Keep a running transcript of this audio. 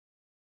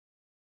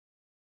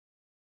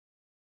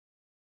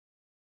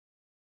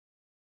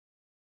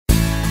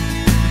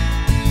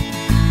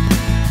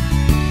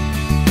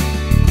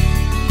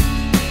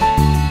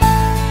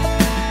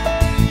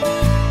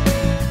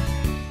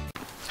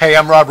Hey,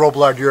 I'm Rob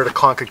Robillard, you're at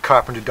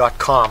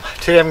ConcordCarpenter.com.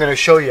 Today I'm going to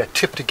show you a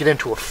tip to get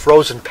into a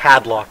frozen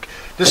padlock.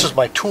 This is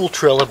my tool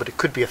trailer, but it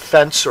could be a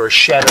fence or a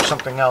shed or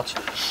something else.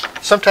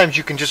 Sometimes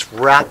you can just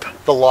wrap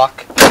the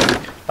lock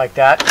like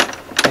that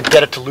and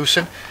get it to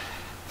loosen.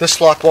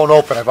 This lock won't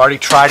open. I've already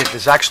tried it.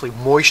 There's actually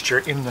moisture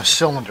in the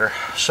cylinder.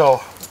 So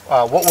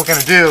what we're going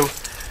to do,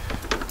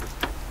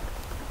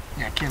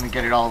 I can't even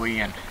get it all the way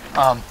in.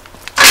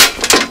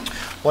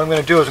 What I'm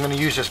going to do is I'm going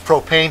to use this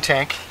propane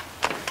tank,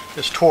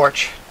 this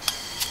torch.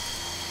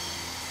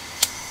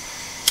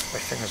 My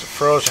fingers are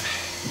frozen.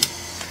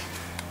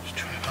 Just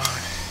turn it on.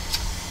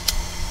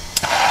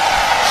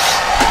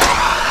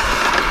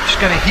 Just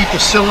going to heat the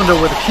cylinder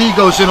where the key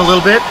goes in a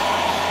little bit.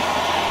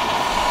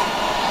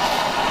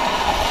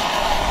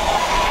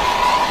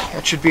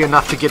 That should be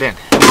enough to get in.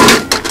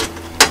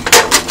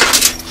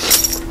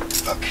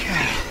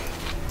 Okay.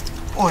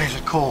 Boy, is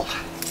it cold.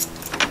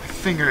 My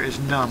finger is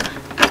numb.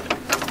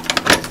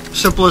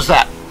 Simple as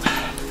that.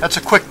 That's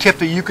a quick tip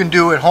that you can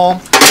do at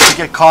home if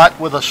you get caught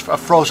with a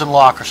frozen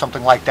lock or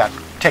something like that.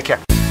 Take care.